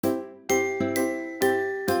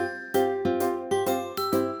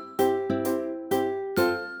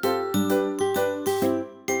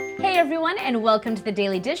everyone, and welcome to the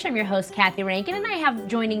Daily Dish. I'm your host, Kathy Rankin, and I have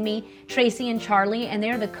joining me Tracy and Charlie, and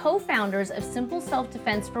they're the co-founders of Simple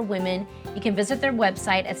Self-Defense for Women. You can visit their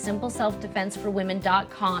website at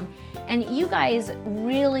simpleselfdefenseforwomen.com. And you guys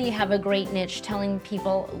really have a great niche telling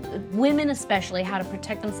people, women especially, how to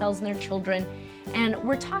protect themselves and their children. And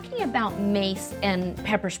we're talking about mace and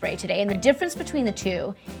pepper spray today and the difference between the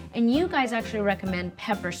two. And you guys actually recommend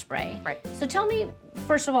pepper spray. Right. So tell me,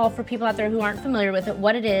 first of all, for people out there who aren't familiar with it,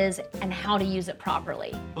 what it is and how to use it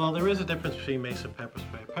properly. Well, there is a difference between mace and pepper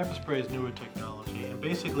spray. Pepper spray is newer technology, and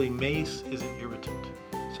basically mace is an irritant.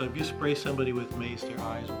 So if you spray somebody with mace, their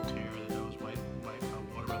eyes will tear, their nose might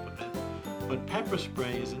water up a bit. But pepper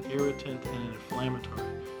spray is an irritant and an inflammatory.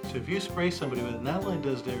 So if you spray somebody with it, not only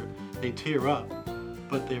does they tear up,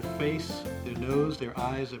 but their face, their nose, their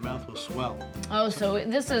eyes, their mouth will swell. Oh, so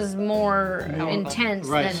this is more intense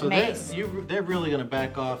right, than so mace. they're really going to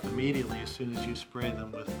back off immediately as soon as you spray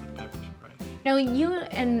them with pepper spray. Now, you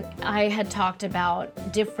and I had talked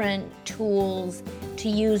about different tools to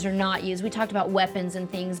use or not use. We talked about weapons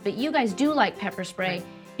and things, but you guys do like pepper spray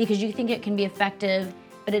because you think it can be effective,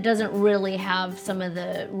 but it doesn't really have some of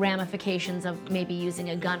the ramifications of maybe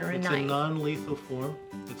using a gun or a knife. It's a non-lethal form.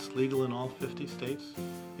 It's legal in all 50 states.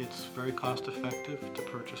 It's very cost-effective to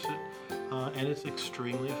purchase it, and it's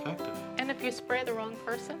extremely effective. And if you spray the wrong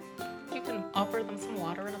person, you can offer them some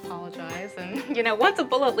water and apologize. And, once a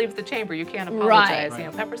bullet leaves the chamber, you can't apologize.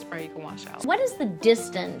 Right. Pepper spray you can wash out. What is the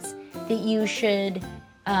distance that you should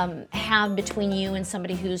have between you and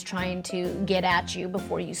somebody who's trying to get at you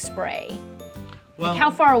before you spray? Well,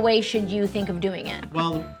 How far away should you think of doing it?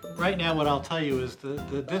 Well, right now what I'll tell you is the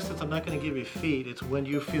distance, I'm not going to give you feet, it's when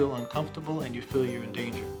you feel uncomfortable and you feel you're in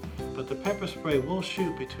danger. But the pepper spray will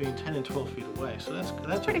shoot between 10 and 12 feet away, so that's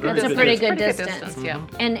pretty a very good. That's a pretty good Pretty distance. Yeah.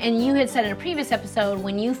 And you had said in a previous episode,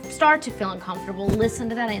 when you start to feel uncomfortable, listen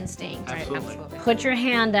to that instinct. Absolutely. Put your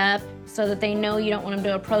hand up so that they know you don't want them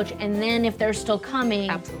to approach, and then if they're still coming,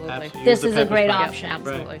 Absolutely. this Use is the a great pepper spray. option. Yeah,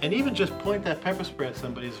 absolutely. Right. And even just point that pepper spray at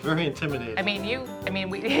somebody is very intimidating. You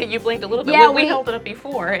blinked a little bit. Yeah, we we held it up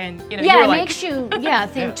before, and you Yeah, were it like, makes you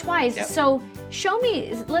think twice. Yep. So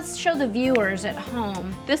let's show the viewers at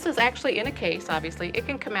home. This is actually in a case, obviously. It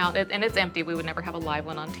can come out, and it's empty. We would never have a live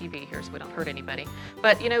one on TV here, so we don't hurt anybody.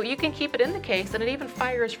 But, you can keep it in the case, and it even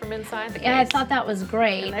fires from inside the case. Yeah, I thought that was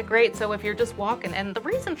great. Isn't that great? So if you're just walking, and the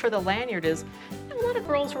reason for the lanyard is a lot of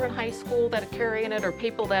girls who are in high school that are carrying it, or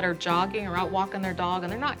people that are jogging or out walking their dog,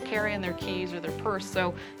 and they're not carrying their keys or their purse.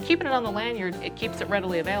 So keeping it on the lanyard, it keeps it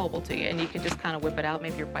readily available to you, and you can just kind of whip it out,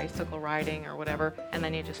 maybe you're bicycle riding or whatever, and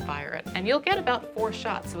then you just fire it. And you'll get about 4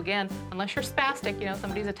 shots. So again, unless you're spastic,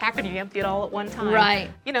 somebody's attacking you, you empty it all at one time. Right.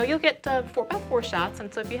 You'll get about 4 shots,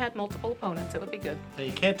 and so if you had multiple opponents, it would be good. Now,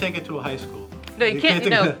 you can't take it to a high school. No, you can't.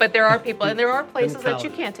 take But there are people, and there are places that you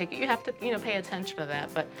Mentality. can't take it. You have to, pay attention to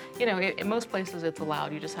that. But in most places it's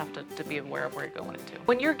allowed. You just have to be aware of where you're going into.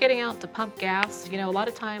 When you're getting out to pump gas, a lot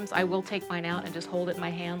of times I will take mine out and just hold it in my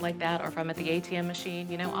hand like that. Or if I'm at the ATM machine,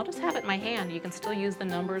 I'll just have it in my hand. You can still use the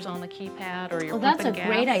numbers on the keypad, or you're Well, that's pumping a gas.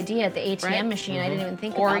 great idea at the ATM Right? machine. I didn't even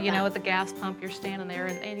think Or, about that. at the gas pump, you're standing there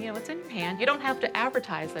and it's in your hand. You don't have to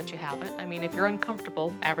advertise that you have it. I mean, if you're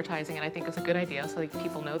uncomfortable advertising it, I think it's a good idea so that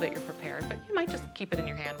people know that you're prepared. But you might just keep it in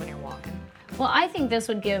your hand when you're walking. Well, I think this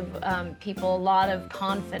would give people a lot of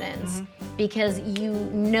confidence because you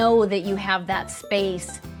know that you have that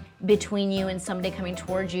space between you and somebody coming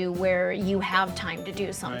towards you where you have time to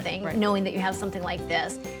do something, Right. knowing that you have something like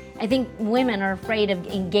this. I think women are afraid of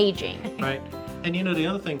engaging. Right. And the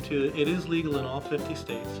other thing too, it is legal in all 50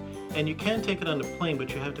 states. And you can take it on the plane,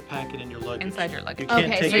 but you have to pack it in your luggage. Inside your luggage. You can't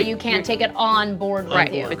Okay, take so it you can't take it on board with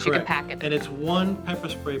Right, you. but you can correct. pack it. And it's 1 pepper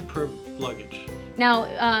spray per luggage. Now,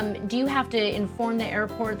 do you have to inform the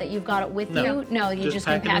airport that you've got it with No. you? No, you just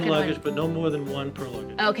can pack it pack in it luggage, on. but no more than 1 per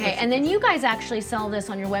luggage. Okay, and then you guys actually sell this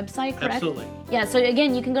on your website, correct? Absolutely. Yeah, so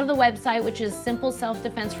again, you can go to the website, which is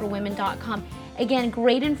simpleselfdefenseforwomen.com. Again,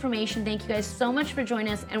 great information. Thank you guys so much for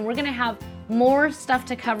joining us, and we're going to have more stuff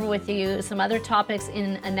to cover with you, some other topics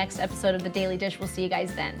in a next episode of The Daily Dish. We'll see you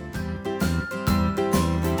guys then.